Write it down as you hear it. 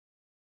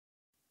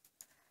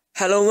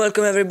Hello,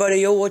 welcome everybody.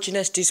 You're watching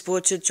ST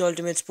Sports, its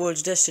ultimate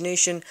sports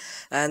destination,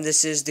 and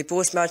this is the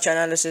post-match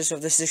analysis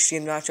of the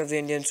 16th match of the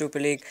Indian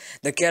Super League.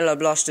 The Kerala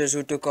Blasters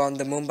who took on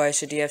the Mumbai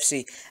City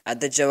FC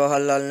at the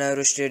Jawaharlal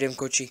Nehru Stadium,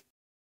 Kochi.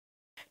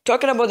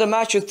 Talking about the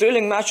match, a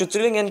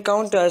thrilling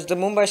encounter as the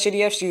Mumbai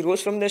City FC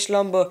rose from their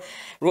slumber,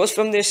 rose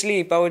from their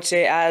sleep, I would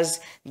say, as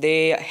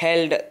they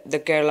held the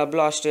Kerala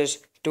Blasters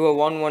to a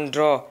 1-1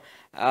 draw,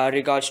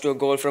 regards to a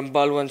goal from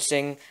Balwant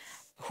Singh,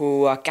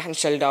 who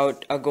cancelled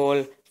out a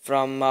goal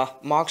from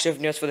Mark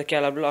Sivnius for the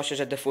Kerala Blasters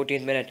at the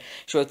 14th minute.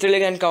 So a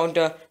thrilling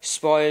encounter,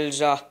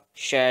 spoils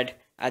shared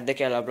at the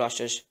Kerala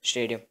Blasters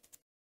Stadium.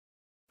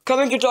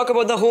 Coming to talk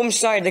about the home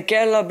side, the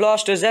Kerala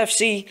Blasters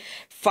FC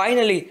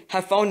finally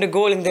have found a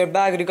goal in their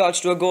bag regards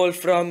to a goal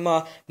from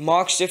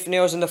Mark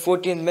Sifneos in the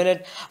 14th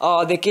minute.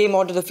 They came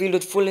onto the field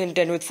with full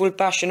intent, with full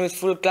passion, with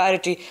full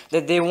clarity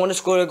that they want to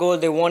score a goal,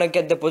 they want to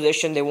get the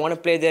possession, they want to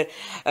play their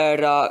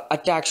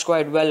attacks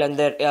quite well, and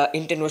their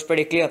intent was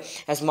pretty clear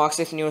as Mark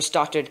Sifneos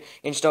started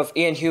instead of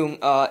Ian Hume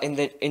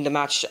in the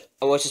match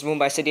versus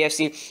Mumbai City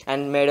FC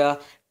and made a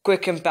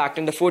quick impact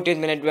in the 14th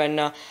minute when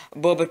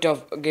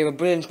Berbatov gave a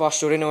brilliant pass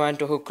to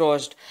Rinoanto who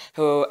crossed,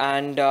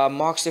 and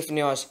Mark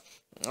Sifnios,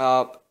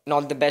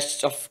 not the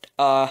best of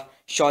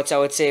shots I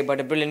would say,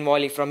 but a brilliant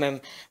volley from him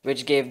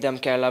which gave them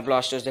Kerala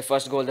Blasters their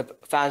first goal. The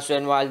fans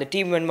went wild, the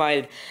team went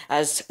wild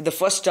as the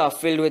first half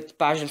filled with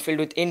passion, filled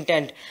with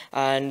intent,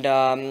 and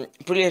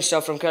brilliant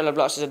stuff from Kerala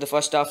Blasters at the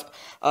first half.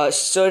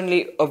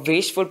 Certainly a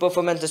wasteful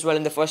performance as well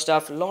in the first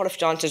half, a lot of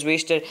chances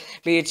wasted,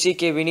 be it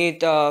CK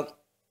Vineet,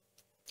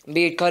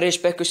 be it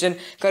Courage Pekusin.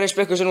 Courage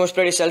Pekusin was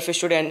pretty selfish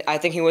today, and I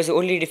think he was the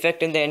only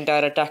defect in the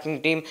entire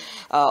attacking team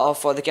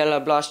for the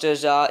Kerala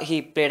Blasters.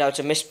 He played out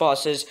some missed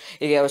passes,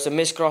 he gave us some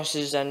missed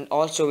crosses, and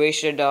also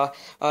wasted 2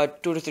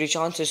 to 3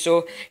 chances.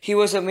 So he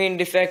was the main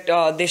defect.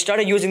 They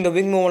started using the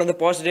wing more. One of the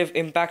positive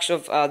impacts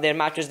of their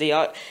matches,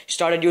 they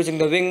started using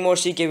the wing more.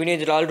 CK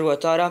Vineet, Raldu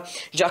Atara,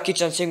 Jackie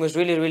Chan Singh was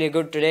really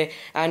good today,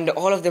 and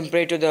all of them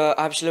played to the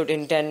absolute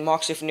intent.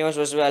 Mark Sifnios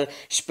was well,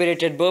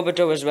 spirited.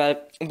 Berbatov as well,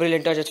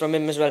 brilliant touches from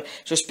him as well.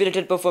 So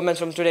spirited performance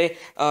from today.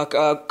 A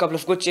couple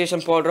of good saves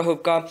from Paul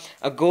Rahubka,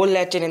 a goal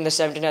let in the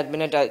 79th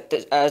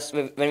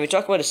minute. When we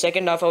talk about the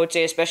second half, I would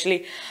say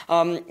especially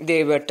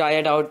they were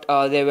tired out,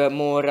 they were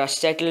more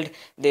settled.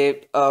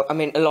 I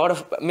mean, a lot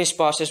of missed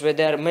passes were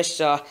there,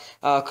 missed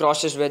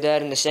crosses were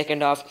there in the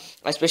second half,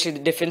 especially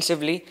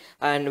defensively,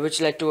 and which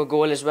led to a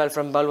goal as well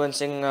from Balwant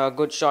Singh.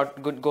 Good shot,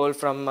 good goal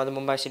from the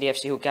Mumbai City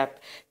FC, who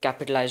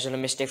capitalized on a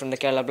mistake from the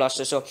Kerala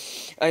Blasters. So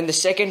in the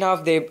second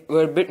half, they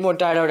were a bit more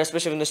tired out,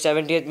 especially in the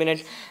 70th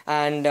minute,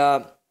 and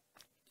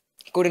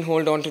couldn't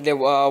hold on to their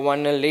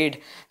 1-0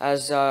 lead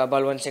as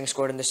Balwant Singh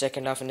scored in the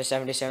second half in the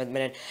 77th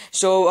minute.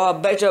 So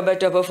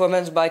better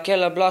performance by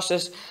Kerala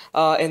Blasters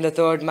in the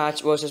third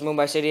match versus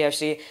Mumbai City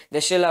FC. They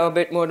still have a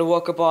bit more to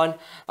work upon.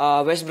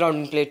 West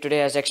Brom played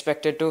today as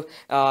expected to.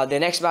 The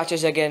next match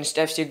is against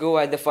FC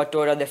Goa at the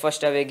Fatora. The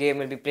first away game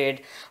will be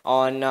played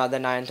on the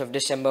 9th of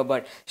December,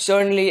 but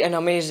certainly an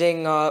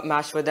amazing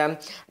match for them.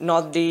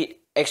 Not the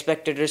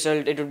expected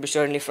result. It would be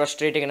certainly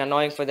frustrating and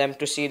annoying for them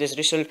to see this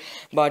result,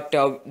 but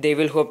they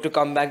will hope to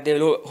come back. They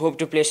will hope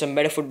to play some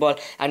better football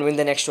and win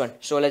the next one.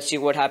 So let's see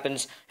what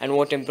happens and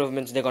what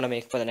improvements they're going to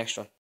make for the next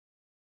one.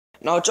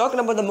 Now, talking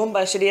about the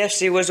Mumbai City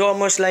FC, was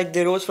almost like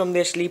they rose from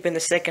their sleep in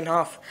the second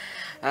half,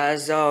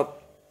 as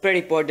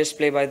pretty poor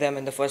display by them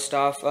in the first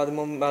half. The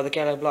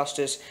Kerala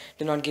Blasters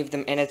did not give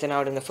them anything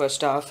out in the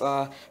first half.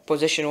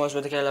 Possession was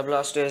with the Kerala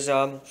Blasters.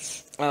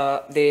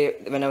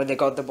 Whenever they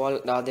got the ball,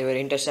 they were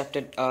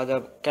intercepted.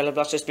 The Kerala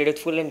Blasters played with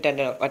full intent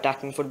of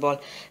attacking football,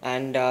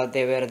 and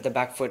they were at the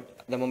back foot,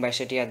 the Mumbai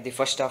City, at the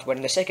first half. But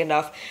in the second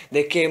half,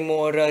 they came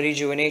more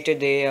rejuvenated.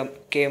 They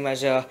came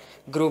as a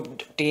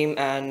grouped team,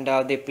 and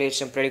they played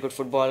some pretty good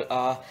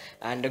football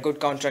and a good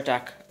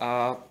counter-attack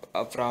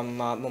from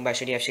Mumbai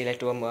City FC led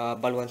to a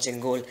Balwant Singh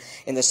goal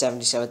in the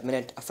 77th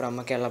minute from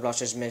a Kerala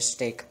Blasters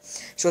mistake.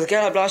 So the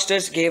Kerala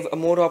Blasters gave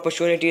more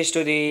opportunities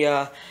to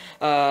the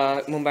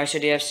Mumbai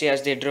City FC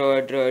as they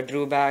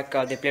drew back.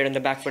 They played on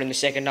the back foot in the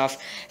second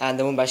half, and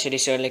the Mumbai City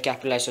certainly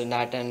capitalized on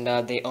that, and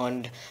they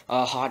earned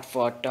a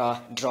hard-fought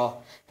draw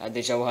at the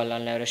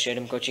Jawaharlal Nehru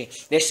Stadium, Kochi.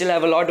 They still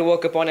have a lot to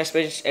work upon,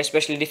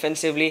 especially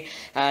defensively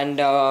and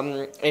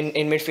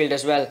in midfield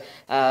as well.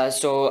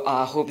 So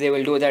I hope they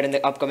will do that in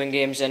the upcoming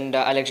games, and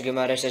Alex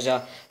Guimaraes has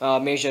a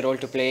major role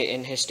to play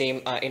in his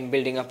team in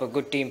building up a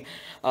good team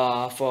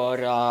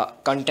for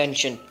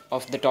contention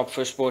of the top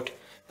 4 spot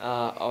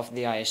of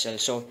the ISL.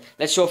 So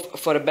let's hope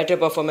for a better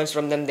performance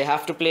from them. They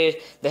have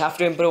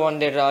to improve on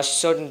their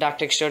certain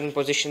tactics, certain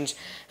positions,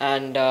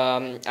 and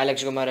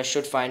Alex Guimaraes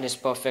should find his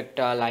perfect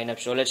lineup.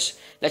 So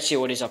let's see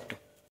what he's up to.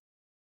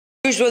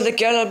 Usual, the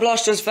Kerala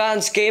Blasters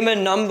fans came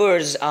in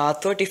numbers.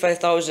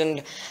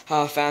 35,000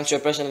 fans were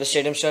present in the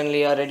stadium.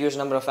 Certainly a reduced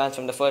number of fans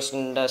from the first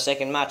and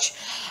second match.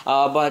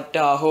 But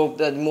hope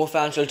that more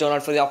fans will turn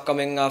out for the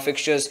upcoming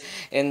fixtures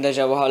in the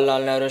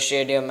Jawaharlal Nehru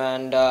Stadium.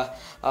 And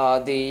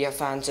the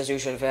fans, as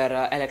usual,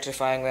 were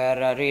electrifying,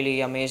 were really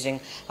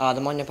amazing.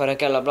 The MANJAPPADA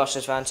Kerala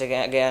Blasters fans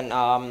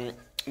again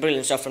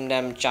brilliant stuff from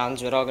them.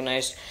 Chants were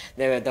organized.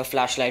 There were the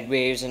flashlight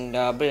waves and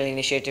brilliant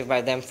initiative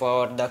by them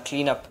for the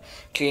cleanup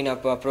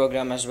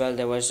program as well.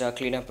 There was a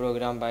cleanup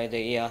program by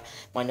the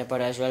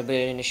MANJAPPADA as well.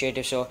 Brilliant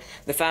initiative. So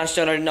the fans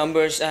turned out in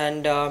numbers,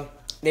 and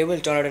they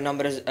will turn out in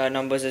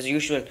numbers as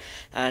usual,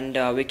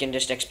 and we can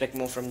just expect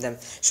more from them.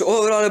 So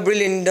overall, a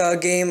brilliant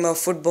game of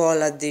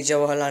football at the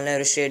Jawaharlal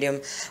Nehru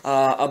Stadium.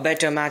 A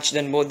better match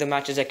than both the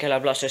matches that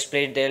Kerala Blasters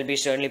played. They'll be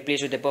certainly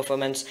pleased with their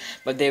performance,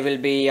 but they will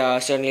be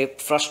certainly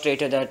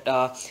frustrated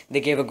that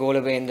they gave a goal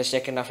away in the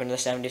second half in the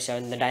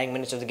 77th, the dying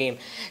minutes of the game.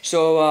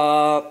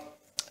 So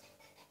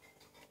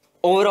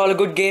overall, a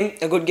good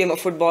game of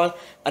football.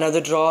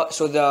 Another draw,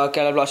 so the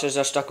Kerala Blasters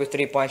are stuck with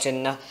 3 points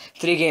in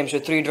 3 games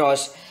with 3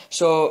 draws.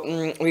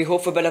 So we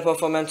hope for better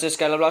performances.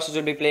 Kerala Blasters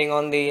will be playing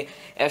on the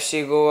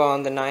FC Goa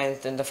on the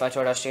 9th in the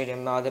Fachoda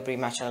Stadium. The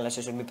pre-match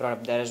analysis will be brought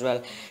up there as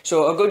well.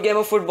 So a good game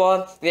of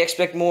football. We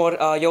expect more.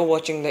 You're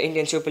watching the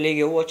Indian Super League.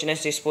 You're watching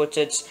SD Sports.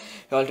 It's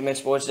your ultimate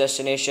sports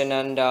destination.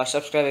 And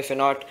subscribe if you're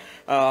not.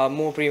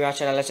 More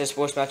pre-match analysis,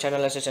 post-match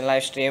analysis, and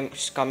live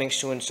streams coming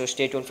soon. So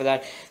stay tuned for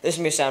that. This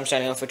is me, Sam,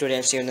 signing off for today,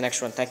 and see you in the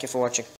next one. Thank you for watching.